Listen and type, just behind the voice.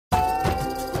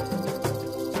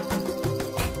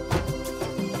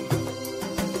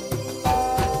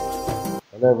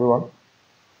Hello everyone,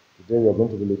 today we are going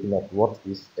to be looking at what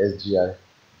is SGi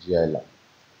Gi LAN.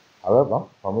 However,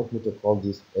 permit me to call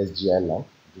this SGi LAN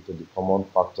due to the common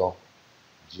factor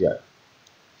Gi.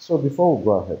 So before we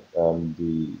go ahead,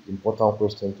 the important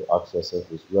question to ask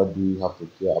yourself is, where do you have to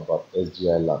care about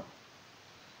SGi LAN?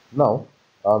 Now,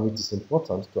 it is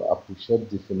important to appreciate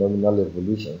the phenomenal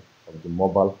evolution of the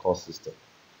mobile core system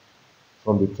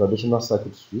from the traditional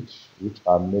circuit switch, which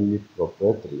are mainly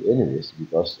proprietary anyways,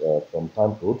 because from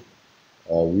time code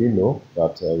we know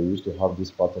that we used to have this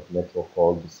part of network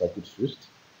called the circuit switch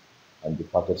and the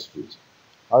packet switch.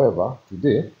 However,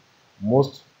 today,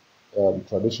 most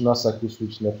traditional circuit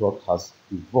switch network has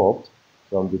evolved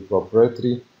from the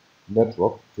proprietary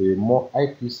network to a more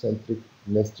IP-centric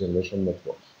next generation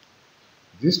network.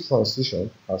 This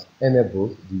transition has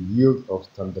enabled the yield of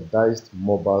standardized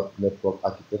mobile network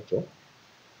architecture,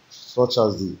 such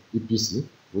as the EPC,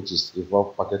 which is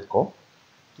Evolved Packet Core,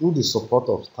 through the support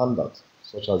of standards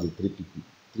such as the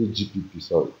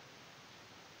 3GPP.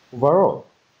 Overall,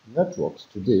 networks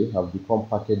today have become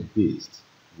packet-based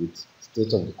with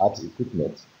state-of-the-art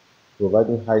equipment,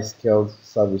 providing high-scaled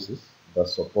services that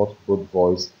support both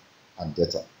voice and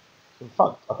data. In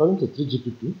fact, according to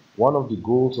 3GPP, one of the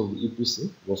goals of the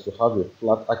EPC was to have a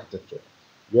flat architecture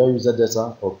where user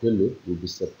data or payload will be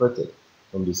separated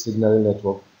from the signaling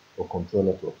network or control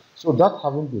network. So that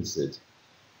having been said,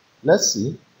 let's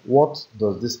see what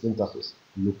does this interface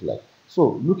look like.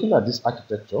 So looking at this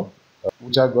architecture,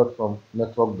 which I got from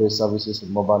network-based services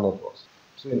in mobile networks.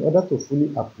 So in order to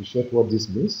fully appreciate what this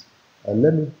means,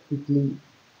 let me quickly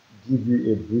give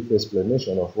you a brief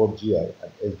explanation of what GI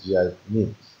and SGI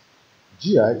means.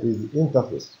 GI is the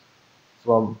interface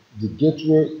from the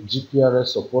gateway GPRS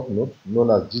support node,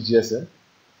 known as GGSM,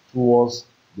 towards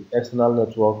the external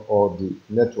network or the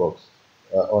networks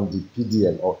on the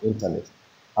PDN or internet.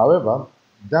 However,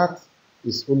 that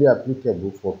is only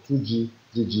applicable for 2G,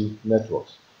 3G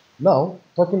networks. Now,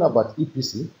 talking about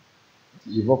EPC,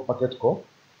 the Evolved Packet Core,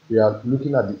 we are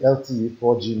looking at the LTE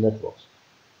 4G networks.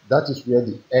 That is where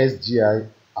the SGI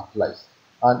applies.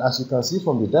 And as you can see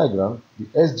from the diagram, the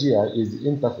SGI is the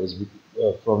interface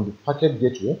from the packet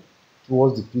gateway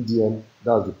towards the PDN,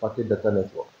 that's the packet data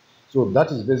network. So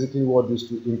that is basically what these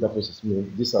two interfaces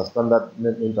mean. These are standard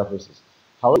interfaces.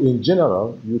 However, in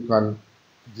general, you can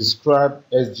describe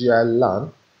SGi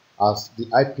LAN as the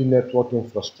IP network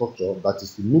infrastructure that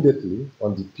is immediately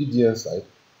on the PDN side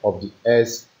of the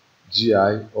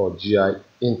SGI or GI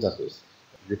interface.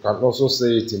 You can also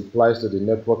say it implies to the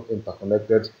network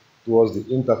interconnected towards the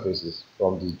interfaces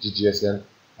from the GGSM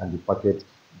and the packet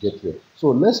gateway.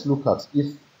 So let's look at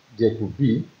if there could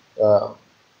be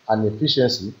an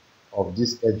efficiency of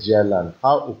this SGi LAN.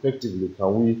 How effectively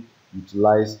can we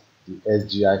utilize the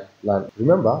SGi LAN?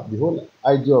 Remember, the whole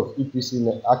idea of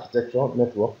EPC architecture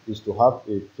network is to have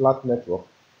a flat network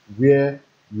where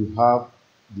you have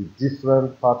the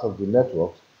different parts of the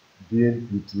network being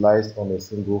utilized on a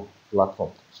single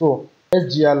platform. So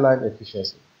SGi LAN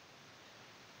efficiency.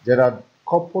 There are a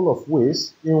couple of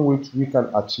ways in which we can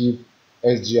achieve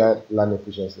SGi LAN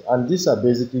efficiency, and these are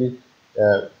basically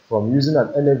from using an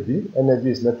NFV. NFV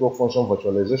is network function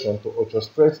virtualization to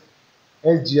orchestrate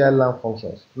SGi LAN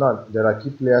functions. Now, there are key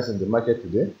players in the market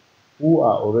today who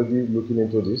are already looking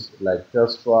into this, like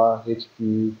Telstra,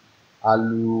 HP,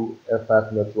 Alu,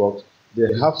 F5 networks.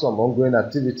 They have some ongoing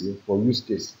activity for use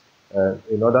case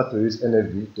in order to use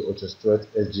NFV to orchestrate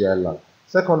SGi LAN.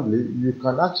 Secondly, you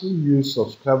can actually use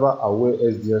subscriber-aware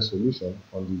SDN solution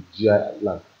on the GI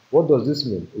LAN. What does this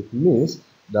mean? It means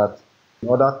that in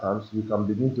other terms, you can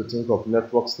begin to think of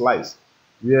network slice,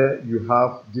 where you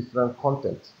have different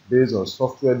content based on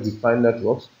software-defined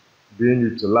networks being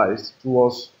utilized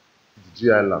towards the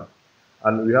GI LAN.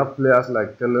 And we have players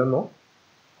like Telenor,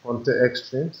 Conte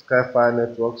Extreme, Skyfire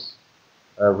Networks,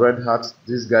 Red Hat.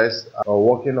 These guys are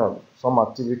working on some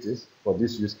activities for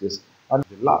this use case. And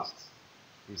the last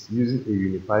is using a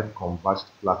unified converged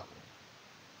platform.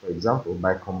 For example,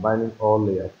 by combining all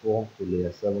layer 4 to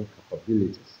layer 7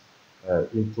 capabilities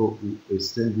into a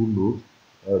single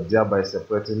node, thereby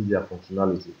separating their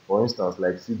functionality. For instance,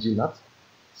 like CGNAT,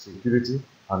 security,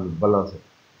 and balancing.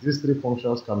 These three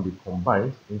functions can be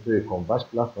combined into a converged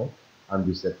platform and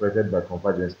be separated by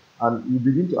convergence. And you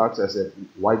begin to ask yourself,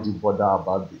 why do you bother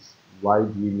about this? Why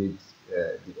do you need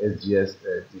the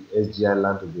SGi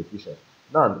LAN to be efficient?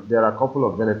 Now, there are a couple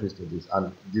of benefits to this,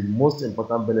 and the most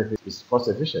important benefit is cost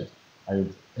efficient, and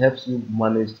it helps you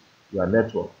manage your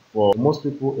network. For most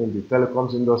people in the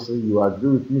telecoms industry, you agree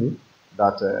with me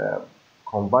that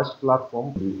converged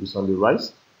platform is on the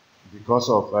rise because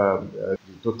of the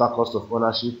total cost of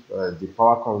ownership, the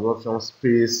power consumption,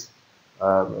 space,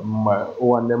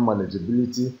 O&M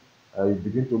manageability. You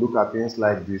begin to look at things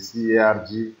like the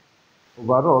CARG.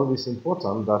 Overall, it's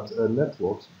important that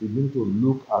networks begin to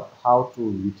look at how to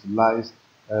utilize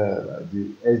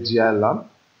the SGi LAN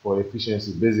for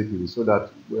efficiency, basically, so that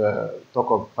talk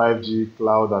of 5G,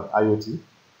 cloud, and IoT,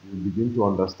 you begin to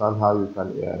understand how you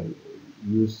can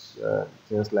use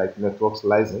things like network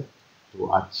slicing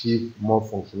to achieve more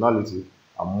functionality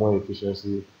and more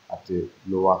efficiency at a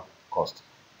lower cost.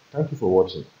 Thank you for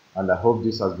watching, and I hope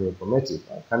this has been informative.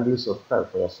 And kindly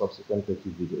subscribe for your subsequent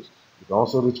techie videos. You can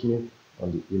also reach me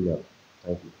on the email.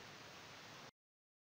 Thank you.